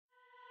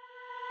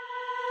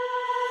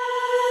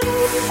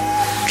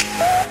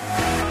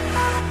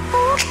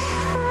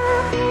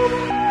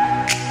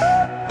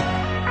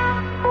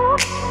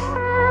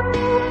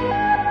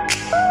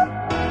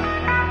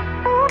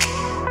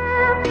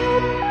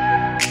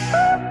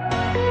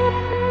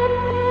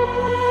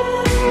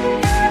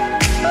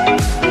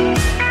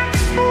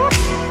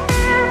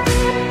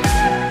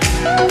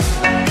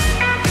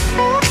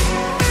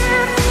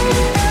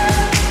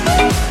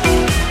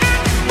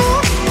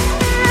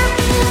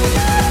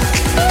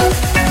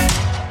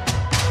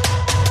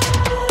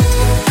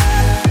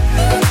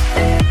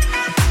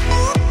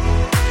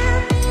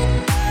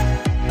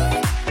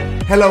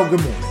Hello,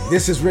 good morning.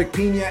 This is Rick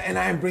Pina, and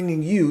I am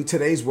bringing you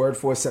today's word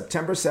for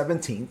September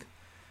 17th,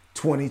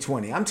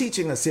 2020. I'm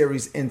teaching a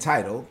series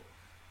entitled,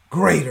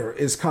 Greater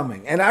is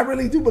Coming. And I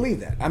really do believe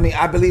that.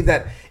 I believe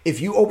that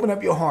if you open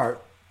up your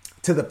heart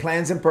to the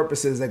plans and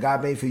purposes that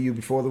God made for you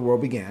before the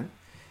world began,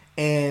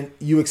 and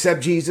you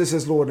accept Jesus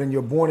as Lord and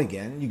you're born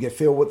again, you get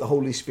filled with the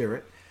Holy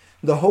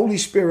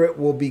Spirit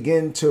will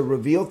begin to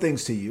reveal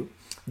things to you.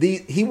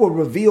 He will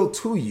reveal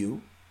to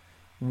you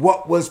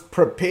what was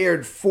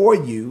prepared for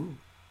you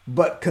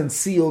but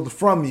concealed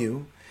from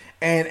you.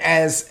 And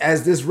as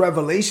this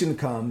revelation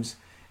comes,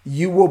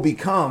 you will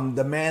become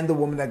the man, the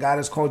woman that God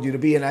has called you to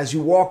be. And as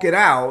you walk it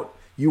out,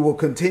 you will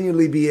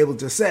continually be able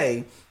to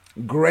say,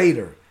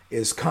 greater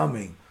is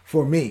coming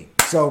for me.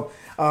 So,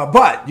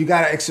 but you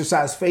got to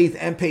exercise faith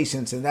and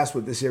patience. And that's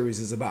what this series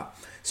is about.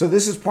 So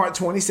this is part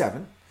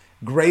 27.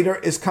 Greater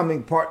is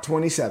Coming, part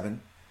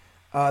 27.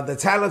 The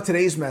title of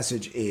today's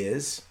message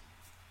is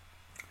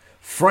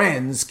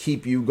Friends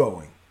Keep You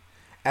Going.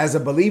 As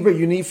a believer,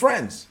 you need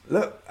friends.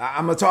 Look,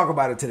 I'm going to talk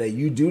about it today.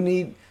 You do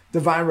need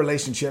divine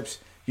relationships.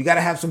 You got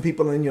to have some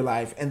people in your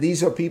life. And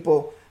these are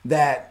people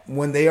that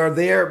when they are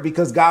there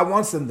because God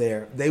wants them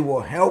there, they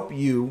will help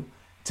you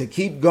to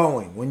keep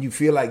going when you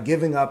feel like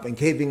giving up and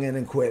caving in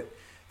and quit.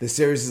 This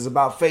series is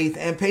about faith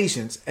and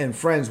patience, and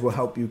friends will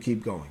help you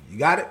keep going. You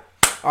got it?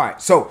 All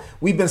right. So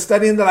we've been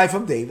studying the life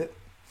of David.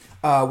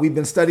 We've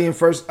been studying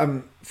First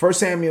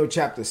Samuel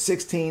chapter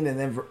 16 and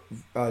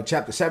then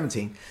chapter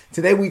 17.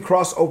 Today we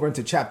cross over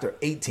into chapter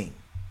 18.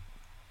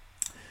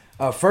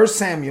 1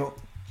 Samuel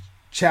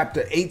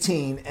chapter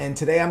 18, and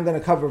today I'm going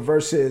to cover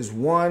verses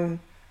 1,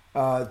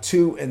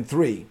 2, and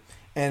 3.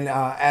 And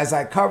as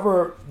I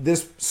cover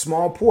this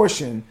small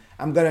portion,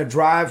 I'm going to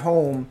drive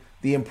home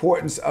the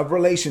importance of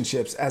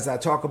relationships as I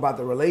talk about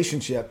the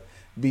relationship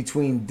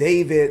between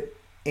David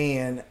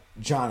and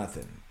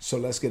Jonathan. So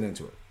let's get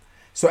into it.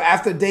 So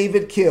after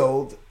David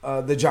killed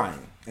the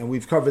giant, and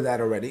we've covered that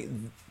already,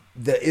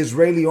 the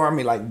Israeli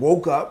army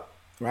woke up,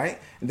 right?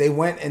 And they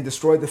went and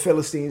destroyed the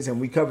Philistines, and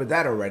we covered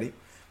that already.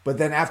 But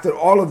then after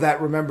all of that,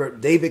 remember,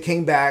 David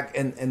came back,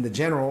 and the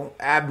general,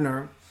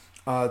 Abner,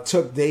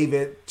 took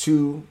David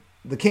to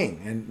the king.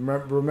 And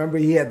remember,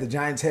 he had the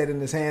giant's head in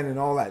his hand and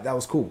all that. That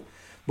was cool.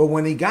 But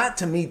when he got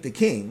to meet the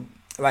king,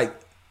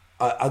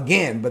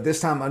 again, but this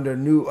time under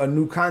a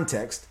new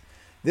context,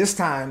 this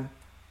time,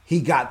 he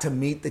got to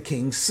meet the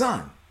king's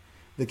son.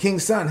 The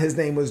king's son, his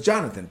name was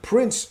Jonathan,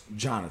 Prince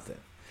Jonathan.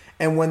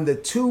 And when the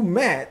two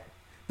met,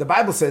 the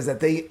Bible says that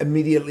they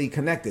immediately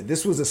connected.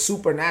 This was a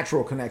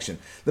supernatural connection.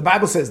 The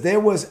Bible says there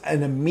was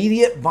an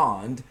immediate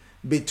bond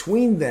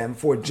between them,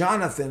 for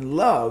Jonathan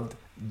loved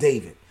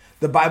David.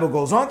 The Bible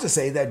goes on to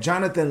say that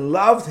Jonathan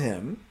loved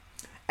him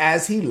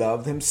as he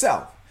loved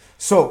himself.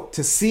 So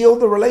to seal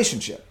the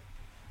relationship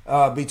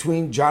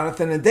between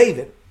Jonathan and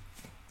David,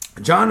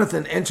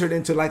 Jonathan entered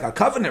into a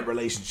covenant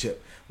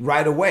relationship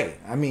right away.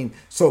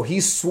 So he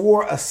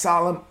swore a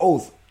solemn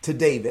oath to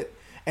David,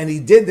 and he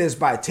did this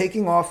by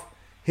taking off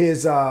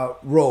his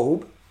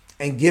robe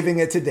and giving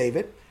it to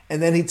David.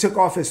 And then he took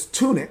off his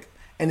tunic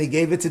and he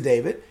gave it to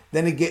David.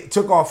 Then he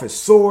took off his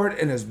sword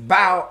and his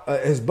bow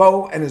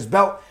and his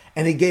belt,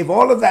 and he gave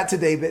all of that to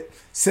David.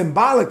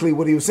 Symbolically,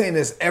 what he was saying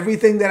is,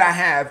 everything that I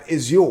have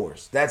is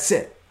yours. That's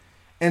it.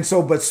 And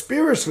so, but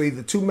spiritually,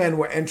 the two men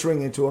were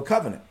entering into a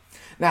covenant.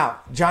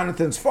 Now,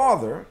 Jonathan's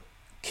father,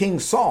 King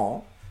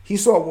Saul, he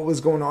saw what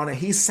was going on, and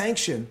he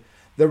sanctioned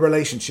the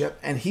relationship,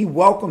 and he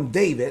welcomed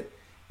David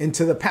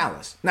into the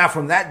palace. Now,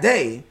 from that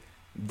day,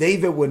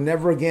 David would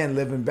never again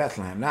live in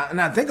Bethlehem.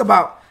 Now think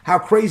about how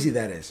crazy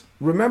that is.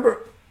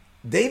 Remember,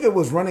 David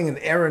was running an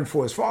errand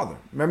for his father.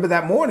 Remember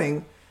that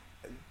morning,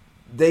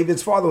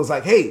 David's father was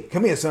like, hey,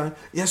 come here, son.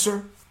 Yes,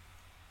 sir.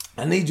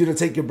 I need you to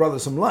take your brother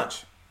some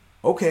lunch.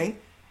 Okay.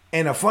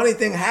 And a funny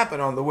thing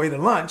happened on the way to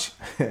lunch.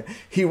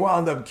 He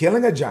wound up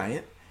killing a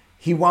giant.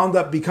 He wound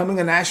up becoming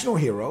a national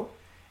hero.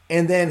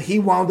 And then he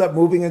wound up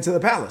moving into the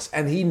palace.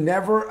 And he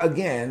never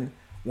again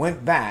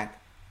went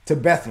back to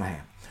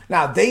Bethlehem.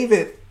 Now,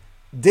 David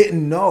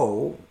didn't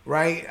know,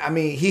 right?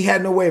 He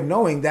had no way of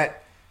knowing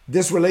that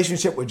this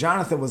relationship with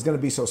Jonathan was going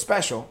to be so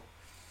special.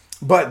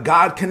 But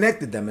God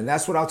connected them. And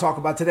that's what I'll talk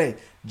about today.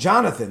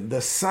 Jonathan,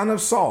 the son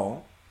of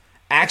Saul,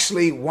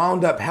 actually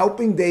wound up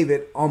helping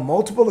David on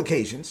multiple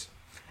occasions.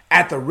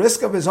 At the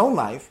risk of his own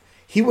life,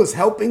 he was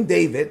helping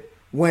David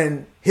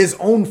when his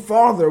own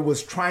father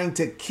was trying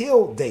to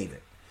kill David.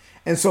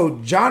 And so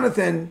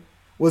Jonathan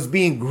was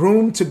being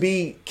groomed to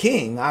be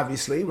king,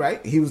 obviously,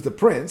 right? He was the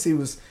prince. He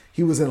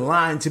was in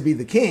line to be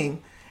the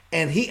king.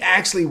 And he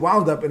actually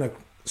wound up in a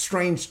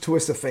strange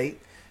twist of fate.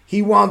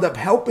 He wound up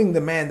helping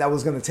the man that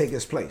was going to take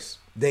his place,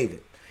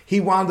 David. He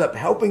wound up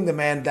helping the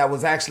man that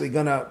was actually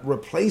going to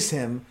replace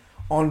him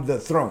on the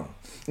throne.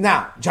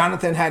 Now,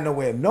 Jonathan had no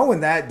way of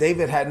knowing that.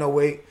 David had no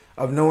way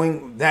of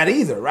knowing that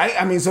either, right?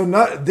 I mean,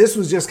 this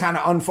was just kind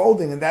of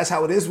unfolding, and that's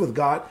how it is with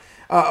God.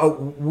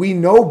 We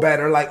know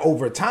better like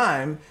over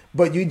time,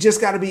 but you just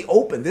got to be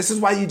open. This is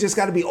why you just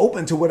got to be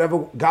open to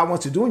whatever God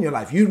wants to do in your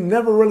life. You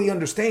never really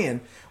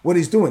understand what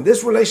he's doing.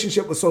 This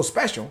relationship was so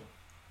special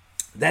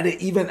that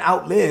it even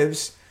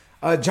outlives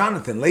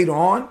Jonathan. Later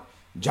on,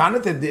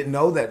 Jonathan didn't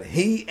know that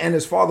he and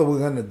his father were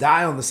going to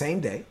die on the same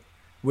day,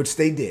 which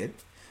they did.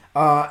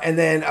 And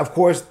then, of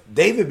course,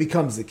 David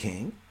becomes the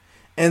king.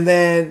 And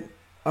then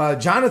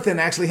Jonathan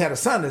actually had a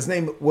son. His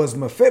name was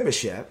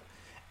Mephibosheth.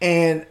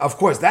 And, of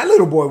course, that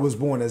little boy was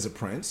born as a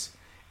prince.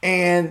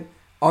 And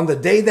on the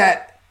day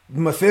that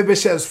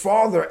Mephibosheth's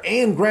father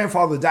and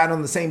grandfather died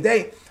on the same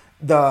day,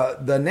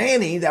 the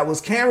nanny that was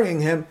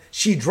carrying him,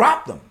 she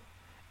dropped him.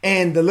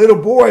 And the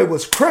little boy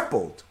was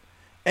crippled.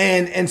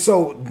 And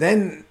so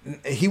then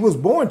he was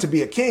born to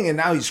be a king, and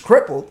now he's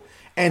crippled.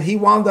 And he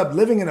wound up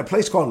living in a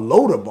place called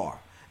Lodabar,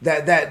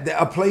 that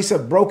a place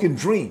of broken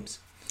dreams.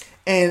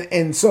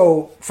 And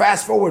so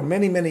fast forward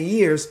many, many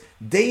years,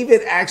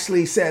 David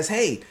actually says,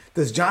 hey,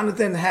 does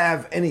Jonathan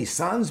have any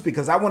sons?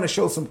 Because I want to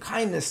show some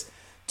kindness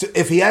to,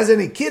 if he has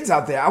any kids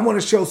out there, I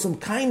want to show some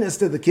kindness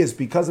to the kids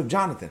because of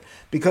Jonathan,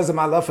 because of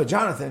my love for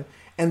Jonathan.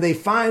 And they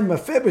find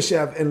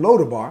Mephibosheth in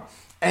Lodabar,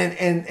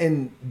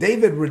 and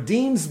David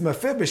redeems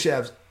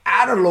Mephibosheth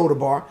out of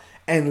Lodabar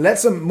and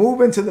lets him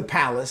move into the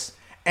palace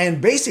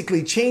and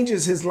basically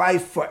changes his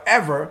life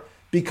forever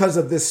because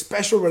of this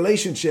special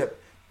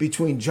relationship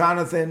between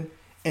Jonathan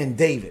and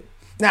David.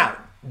 Now,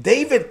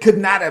 David could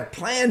not have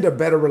planned a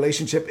better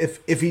relationship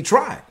if he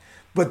tried,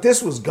 but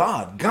this was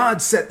God.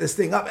 God set this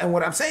thing up. And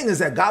what I'm saying is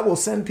that God will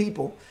send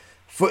people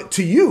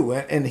to you,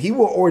 and he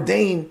will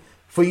ordain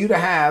for you to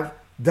have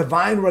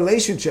divine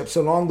relationships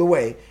along the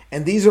way.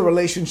 And these are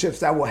relationships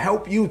that will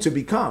help you to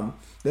become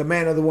the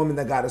man or the woman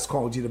that God has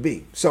called you to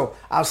be. So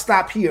I'll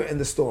stop here in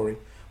the story.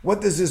 What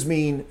does this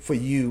mean for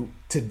you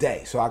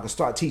today? So I can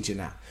start teaching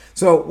now.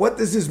 So what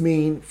does this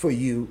mean for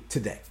you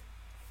today?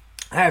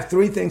 I have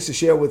 3 things to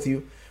share with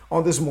you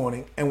on this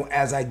morning. And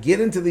as I get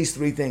into these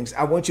 3 things,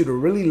 I want you to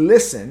really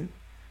listen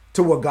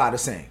to what God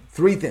is saying.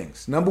 3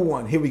 things. Number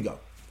 1, here we go.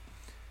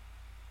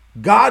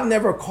 God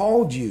never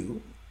called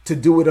you to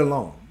do it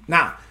alone.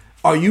 Now,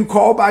 are you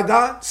called by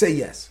God? Say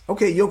yes.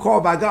 Okay, you're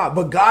called by God,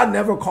 but God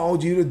never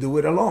called you to do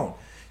it alone.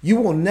 You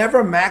will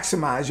never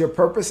maximize your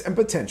purpose and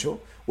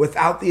potential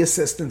without the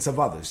assistance of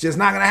others. Just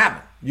not going to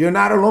happen. You're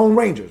not a lone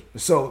ranger.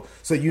 So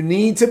you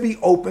need to be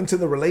open to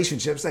the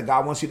relationships that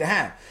God wants you to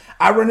have.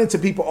 I run into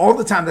people all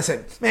the time that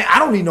say, man, I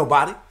don't need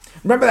nobody.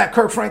 Remember that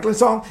Kirk Franklin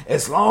song?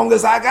 As long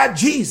as I got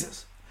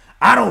Jesus,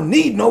 I don't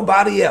need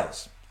nobody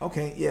else.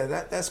 Okay, yeah,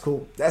 that's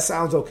cool. That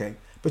sounds okay.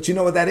 But you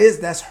know what that is?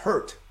 That's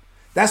hurt.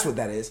 That's what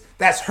that is.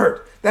 That's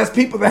hurt. That's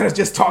people that are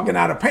just talking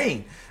out of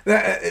pain.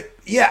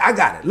 Yeah, I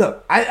got it.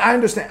 Look, I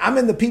understand. I'm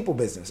in the people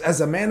business. As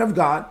a man of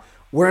God,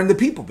 we're in the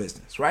people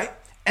business, right?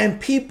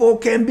 And people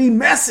can be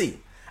messy.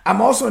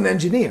 I'm also an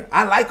engineer.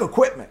 I like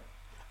equipment.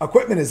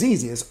 Equipment is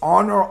easy. It's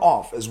on or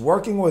off. It's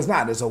working or it's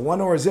not. It's a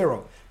 1 or a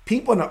 0.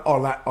 People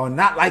are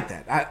not like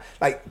that.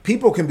 Like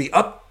people can be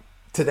up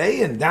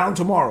today and down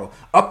tomorrow,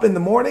 up in the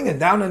morning and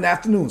down in the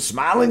afternoon,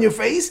 smile in your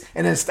face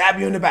and then stab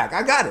you in the back.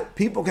 I got it.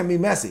 People can be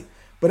messy.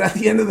 But at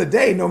the end of the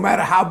day, no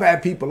matter how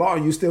bad people are,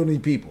 you still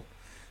need people.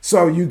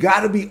 So you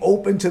got to be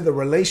open to the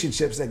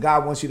relationships that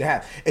God wants you to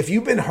have. If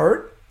you've been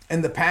hurt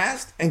in the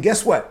past, and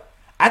guess what?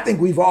 I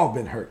think we've all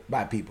been hurt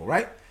by people,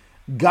 right?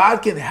 God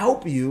can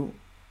help you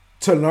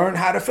to learn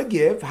how to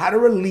forgive, how to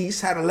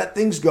release, how to let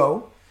things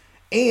go,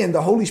 and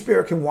the Holy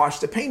Spirit can wash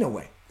the pain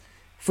away.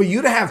 For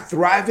you to have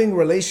thriving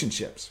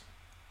relationships,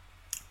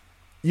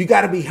 you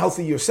got to be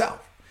healthy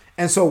yourself.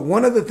 And so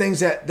one of the things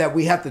that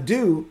we have to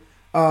do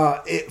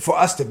for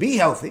us to be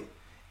healthy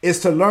is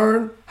to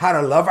learn how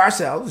to love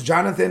ourselves.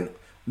 Jonathan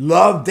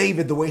loved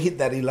David the way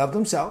that he loved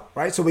himself,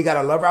 right? So we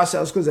got to love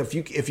ourselves, because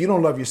if you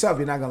don't love yourself,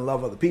 you're not going to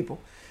love other people.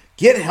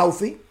 Get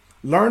healthy,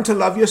 learn to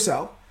love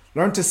yourself,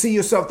 learn to see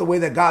yourself the way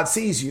that God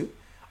sees you.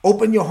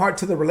 Open your heart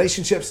to the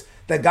relationships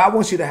that God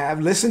wants you to have.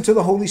 Listen to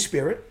the Holy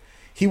Spirit.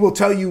 He will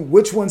tell you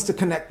which ones to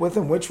connect with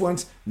and which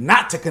ones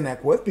not to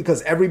connect with,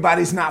 because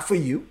everybody's not for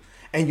you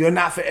and you're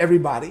not for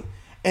everybody.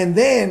 And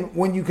then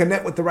when you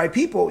connect with the right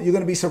people, you're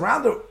going to be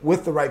surrounded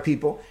with the right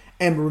people.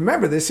 And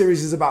remember, this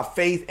series is about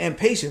faith and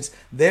patience.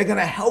 They're going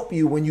to help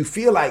you when you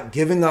feel like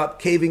giving up,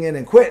 caving in,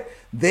 and quit.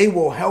 They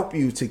will help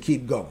you to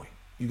keep going.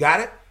 You got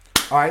it?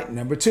 All right.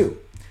 Number 2,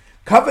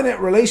 covenant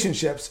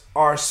relationships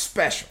are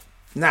special.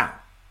 Now,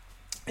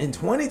 in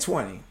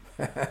 2020,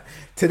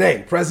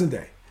 today, present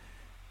day,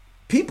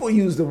 people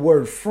use the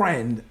word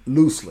friend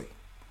loosely.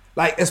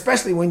 Like,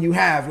 especially when you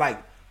have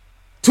like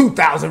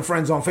 2,000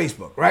 friends on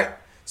Facebook, right?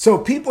 So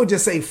people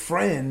just say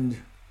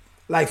friend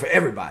like for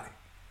everybody.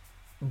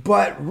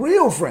 But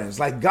real friends,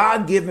 like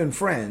God-given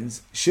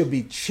friends, should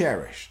be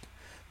cherished.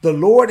 The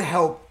Lord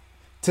helped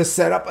to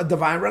set up a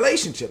divine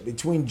relationship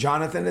between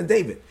Jonathan and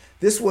David.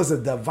 This was a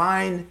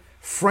divine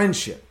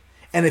friendship.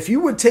 And if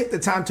you would take the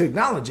time to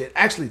acknowledge it,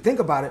 actually think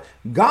about it,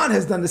 God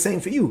has done the same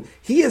for you.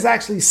 He has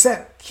actually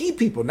sent key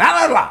people,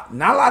 not a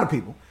lot of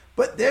people,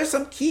 but there's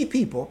some key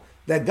people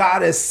that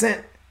God has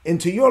sent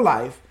into your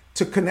life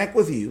to connect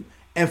with you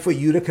and for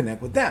you to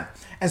connect with them.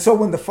 And so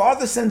when the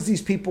Father sends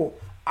these people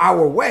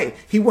our way,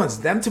 he wants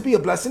them to be a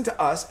blessing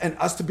to us and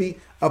us to be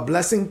a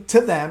blessing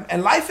to them.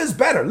 And life is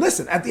better.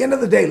 Listen, at the end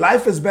of the day,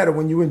 life is better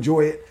when you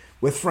enjoy it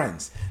with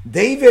friends.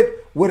 David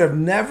would have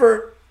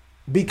never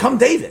become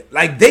David.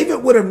 Like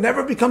David would have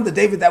never become the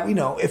David that we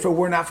know if it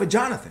were not for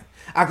Jonathan.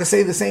 I could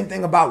say the same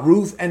thing about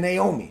Ruth and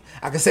Naomi.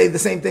 I could say the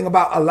same thing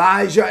about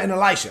Elijah and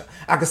Elisha.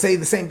 I could say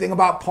the same thing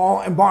about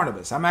Paul and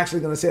Barnabas. I'm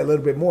actually going to say a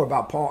little bit more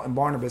about Paul and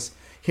Barnabas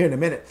here in a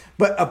minute.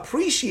 But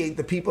appreciate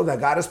the people that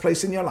God has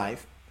placed in your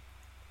life,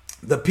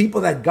 the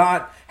people that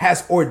God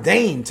has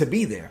ordained to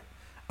be there.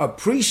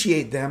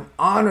 Appreciate them,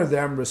 honor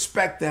them,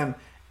 respect them,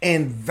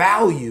 and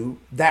value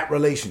that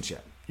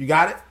relationship. You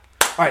got it?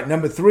 All right,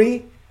 number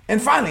 3.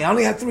 And finally, I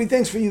only have 3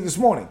 things for you this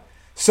morning.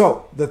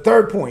 So the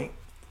third point,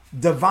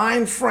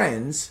 divine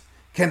friends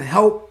can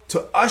help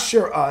to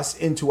usher us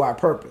into our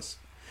purpose.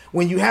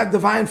 When you have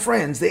divine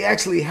friends, they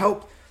actually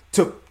help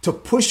to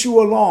push you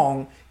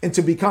along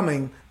into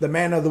becoming the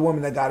man or the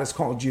woman that God has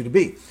called you to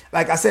be.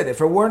 Like I said,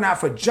 if it were not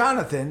for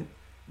Jonathan,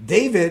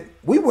 David,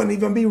 we wouldn't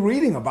even be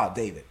reading about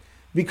David,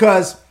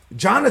 because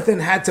Jonathan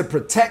had to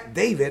protect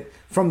David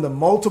from the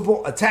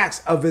multiple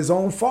attacks of his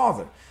own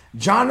father.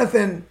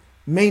 Jonathan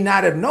may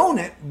not have known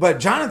it, but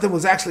Jonathan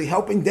was actually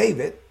helping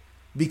David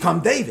become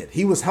David.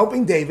 He was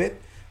helping David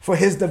for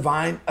his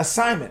divine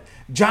assignment.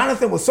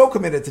 Jonathan was so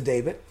committed to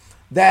David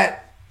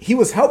that he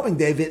was helping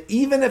David,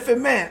 even if it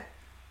meant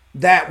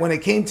that when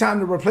it came time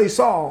to replace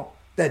Saul,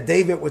 that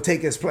David would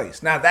take his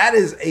place. Now, that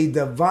is a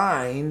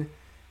divine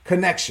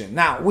connection.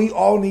 Now, we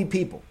all need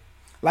people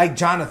like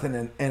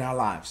Jonathan in our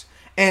lives.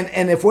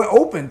 And if we're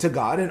open to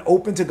God and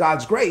open to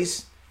God's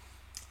grace,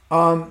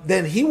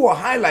 then he will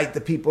highlight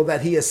the people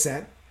that he has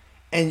sent,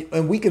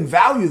 and we can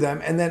value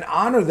them and then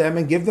honor them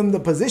and give them the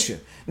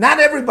position. Not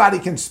everybody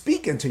can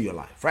speak into your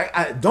life,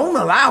 right? Don't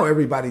allow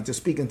everybody to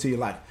speak into your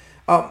life.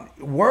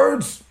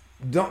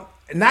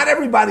 Not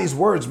everybody's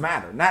words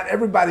matter. Not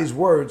everybody's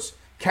words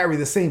carry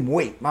the same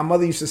weight. My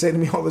mother used to say to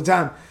me all the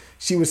time,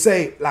 she would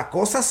say, "La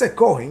cosas se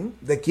cogen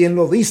de quien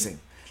lo dicen."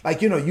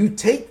 Like, you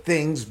take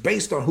things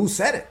based on who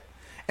said it.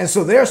 And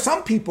so there are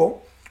some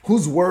people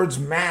whose words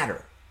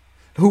matter.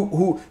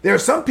 There are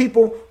some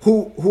people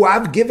who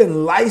I've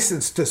given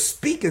license to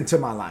speak into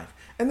my life.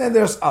 And then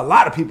there's a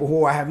lot of people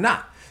who I have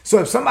not. So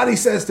if somebody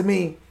says to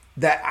me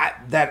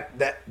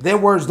that their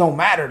words don't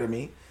matter to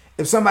me,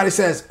 if somebody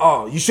says,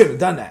 "Oh, you should have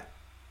done that,"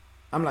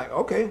 I'm like,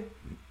 okay,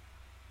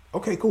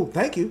 cool.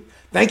 Thank you.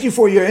 Thank you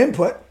for your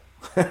input.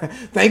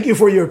 Thank you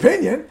for your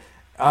opinion.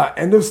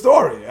 End of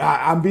story.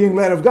 I'm being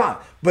led of God.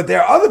 But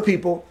there are other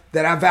people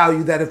that I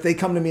value that if they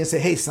come to me and say,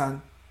 "Hey,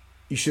 son,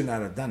 you should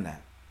not have done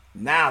that."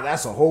 Now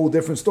that's a whole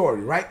different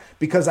story, right?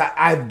 Because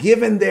I've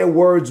given their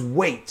words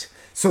weight.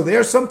 So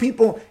there are some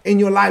people in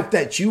your life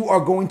that you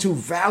are going to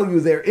value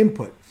their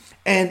input.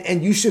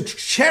 And you should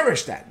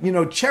cherish that.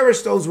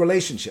 Cherish those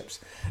relationships.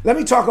 Let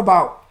me talk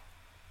about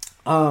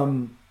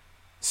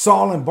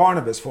Saul and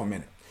Barnabas for a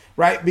minute,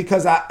 right?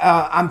 Because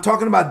I'm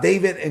talking about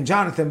David and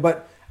Jonathan,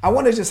 but I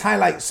want to just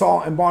highlight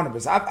Saul and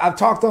Barnabas. I've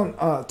taught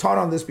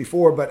on this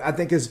before, but I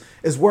think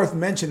is worth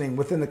mentioning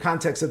within the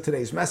context of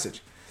today's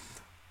message.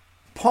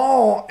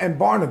 Paul and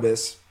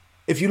Barnabas,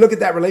 if you look at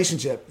that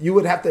relationship, you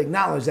would have to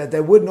acknowledge that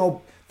there would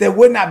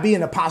not be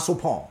an Apostle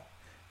Paul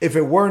if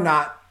it were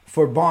not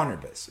for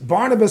Barnabas.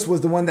 Barnabas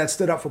was the one that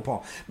stood up for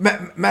Paul.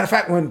 Matter of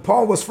fact, when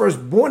Paul was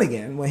first born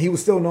again, when he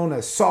was still known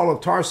as Saul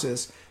of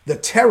Tarsus, the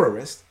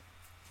terrorist,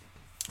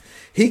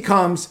 he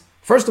comes,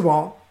 first of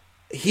all,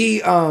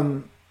 he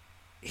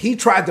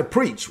tried to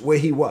preach where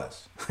he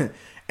was.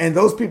 And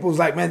those people was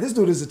like, "Man, this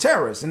dude is a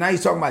terrorist." And now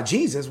he's talking about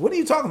Jesus. What are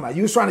you talking about?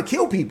 You was trying to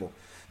kill people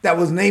that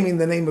was naming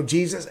the name of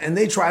Jesus, and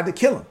they tried to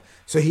kill him.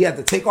 So he had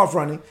to take off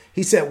running.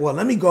 He said, "Well,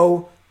 let me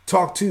go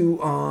talk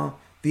to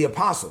the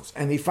apostles."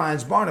 And he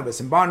finds Barnabas.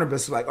 And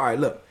Barnabas is like, "All right,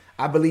 look,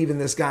 I believe in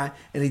this guy."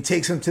 And he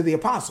takes him to the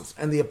apostles.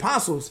 And the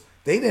apostles,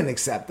 they didn't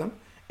accept him.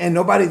 And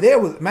nobody there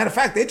was, matter of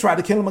fact, they tried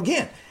to kill him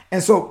again.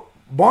 And so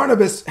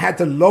Barnabas had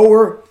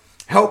to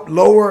help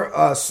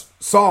lower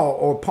Saul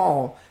or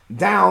Paul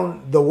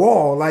down the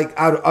wall, like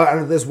out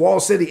of this wall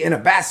city in a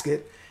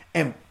basket.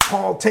 And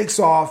Paul takes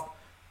off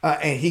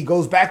and he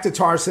goes back to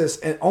Tarsus,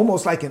 and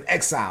almost like in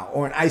exile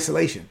or in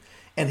isolation.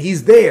 And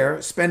he's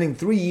there spending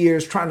 3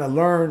 years trying to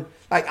learn,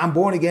 like, I'm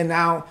born again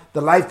now.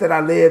 The life that I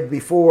lived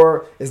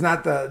before is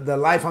not the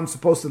life I'm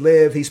supposed to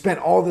live. He spent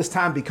all this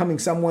time becoming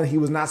someone he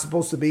was not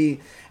supposed to be.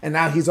 And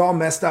now he's all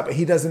messed up and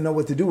he doesn't know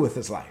what to do with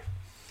his life.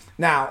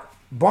 Now,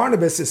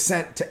 Barnabas is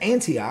sent to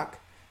Antioch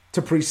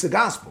to preach the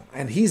gospel.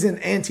 And he's in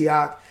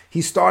Antioch.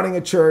 He's starting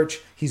a church.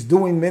 He's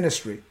doing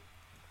ministry.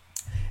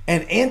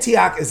 And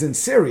Antioch is in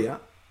Syria.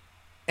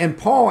 And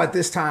Paul at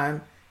this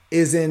time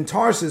is in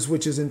Tarsus,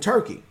 which is in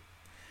Turkey.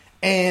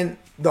 And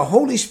the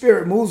Holy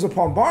Spirit moves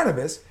upon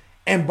Barnabas,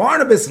 and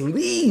Barnabas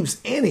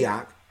leaves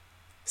Antioch,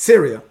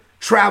 Syria,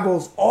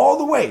 travels all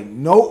the way,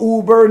 no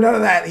Uber, none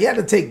of that. He had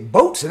to take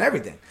boats and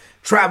everything.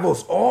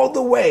 Travels all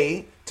the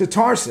way to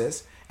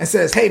Tarsus and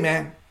says, hey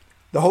man,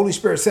 the Holy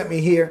Spirit sent me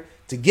here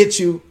to get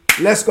you.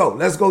 Let's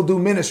go do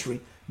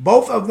ministry.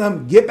 Both of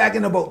them get back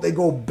in the boat. They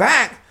go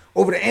back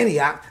over to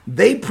Antioch.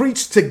 They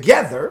preach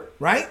together,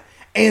 right?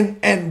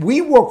 And we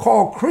were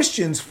called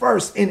Christians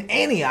first in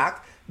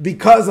Antioch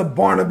because of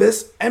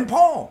Barnabas and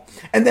Paul.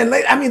 And then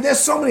later, there's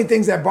so many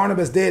things that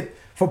Barnabas did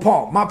for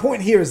Paul. My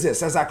point here is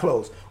this, as I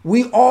close,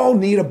 we all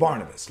need a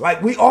Barnabas.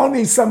 Like, we all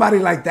need somebody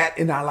like that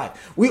in our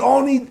life. We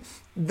all need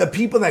the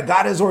people that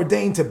God has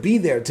ordained to be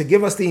there, to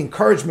give us the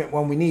encouragement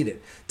when we need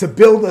it, to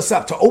build us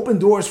up, to open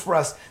doors for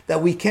us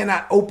that we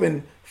cannot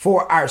open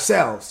for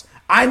ourselves.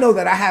 I know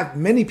that I have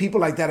many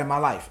people like that in my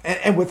life.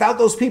 And without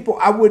those people,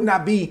 I would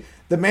not be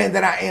the man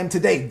that I am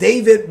today.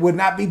 David would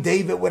not be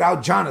David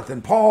without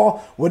Jonathan.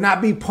 Paul would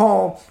not be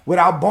Paul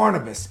without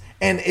Barnabas.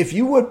 And if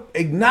you would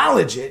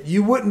acknowledge it,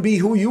 you wouldn't be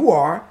who you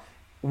are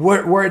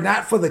were it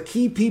not for the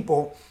key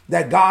people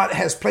that God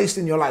has placed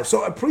in your life.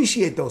 So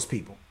appreciate those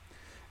people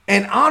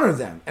and honor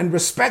them and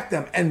respect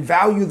them and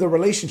value the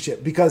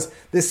relationship, because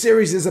this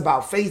series is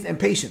about faith and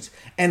patience.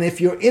 And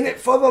if you're in it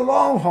for the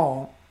long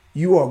haul,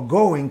 you are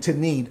going to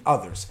need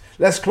others.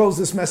 Let's close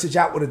this message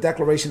out with a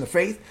declaration of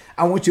faith.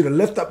 I want you to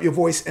lift up your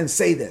voice and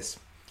say this.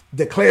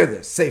 Declare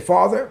this. Say,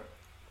 Father,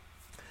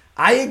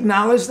 I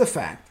acknowledge the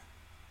fact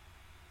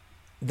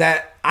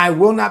that I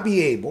will not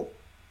be able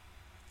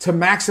to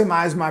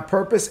maximize my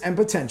purpose and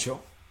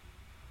potential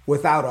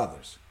without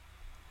others.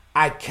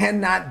 I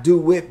cannot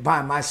do it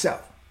by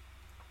myself.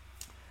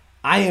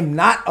 I am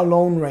not a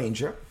lone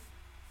ranger,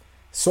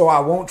 so I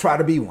won't try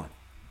to be one.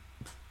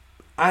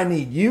 I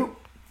need you,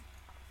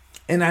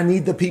 and I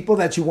need the people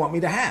that you want me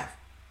to have.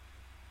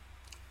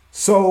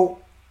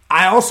 So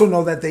I also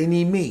know that they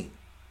need me.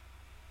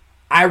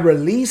 I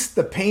release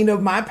the pain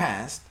of my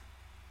past,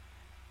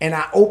 and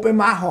I open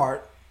my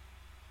heart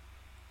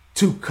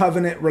to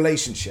covenant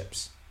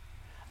relationships.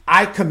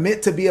 I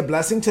commit to be a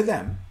blessing to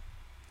them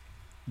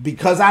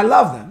because I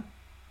love them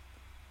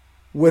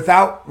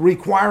without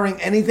requiring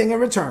anything in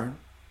return.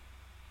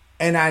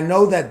 And I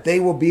know that they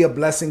will be a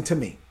blessing to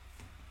me.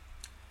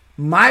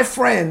 My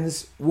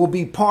friends will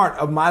be part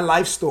of my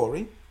life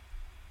story,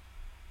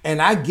 and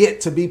I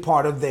get to be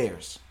part of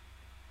theirs.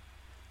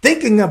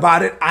 Thinking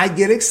about it, I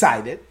get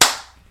excited,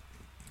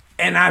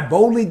 and I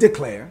boldly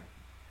declare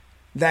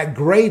that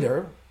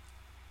greater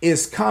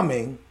is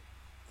coming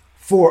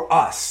for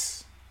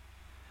us.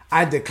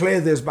 I declare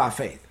this by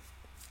faith.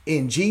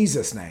 In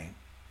Jesus' name,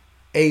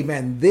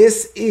 amen.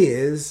 This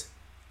is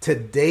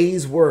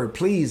today's word.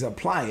 Please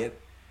apply it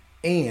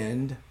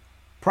and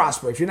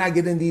prosper. If you're not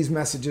getting these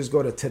messages,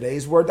 go to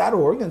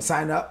todaysword.org and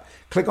sign up.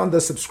 Click on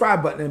the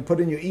subscribe button and put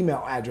in your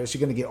email address. You're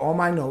going to get all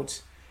my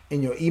notes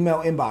in your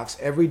email inbox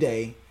every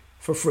day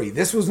for free.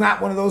 This was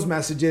not one of those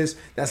messages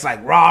that's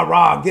like, rah,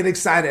 rah, get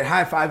excited,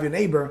 high five your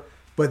neighbor.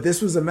 But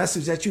this was a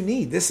message that you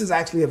need. This is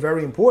actually a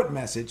very important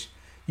message.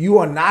 You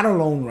are not a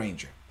lone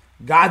ranger.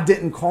 God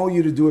didn't call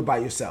you to do it by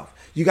yourself.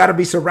 You got to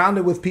be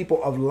surrounded with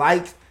people of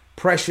like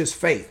precious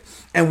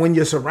faith. And when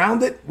you're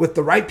surrounded with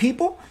the right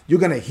people, you're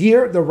going to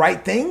hear the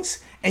right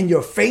things, and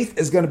your faith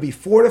is going to be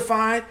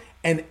fortified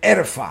and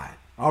edified.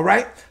 All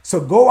right.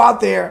 So go out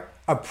there,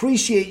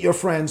 appreciate your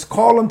friends,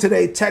 call them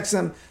today, text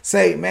them,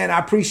 say, man, I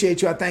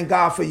appreciate you. I thank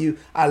God for you.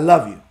 I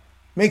love you.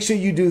 Make sure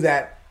you do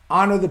that.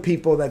 Honor the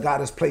people that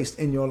God has placed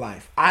in your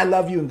life. I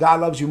love you and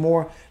God loves you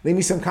more. Leave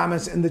me some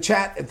comments in the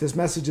chat if this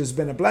message has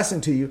been a blessing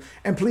to you.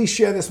 And please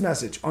share this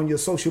message on your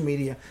social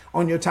media,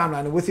 on your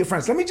timeline, and with your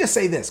friends. Let me just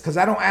say this, because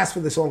I don't ask for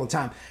this all the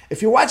time.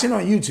 If you're watching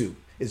on YouTube,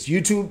 it's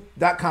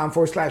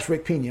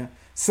youtube.com/Rick Pina.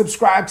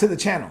 Subscribe to the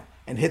channel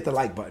and hit the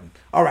like button.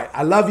 All right.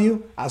 I love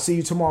you. I'll see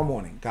you tomorrow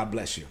morning. God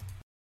bless you.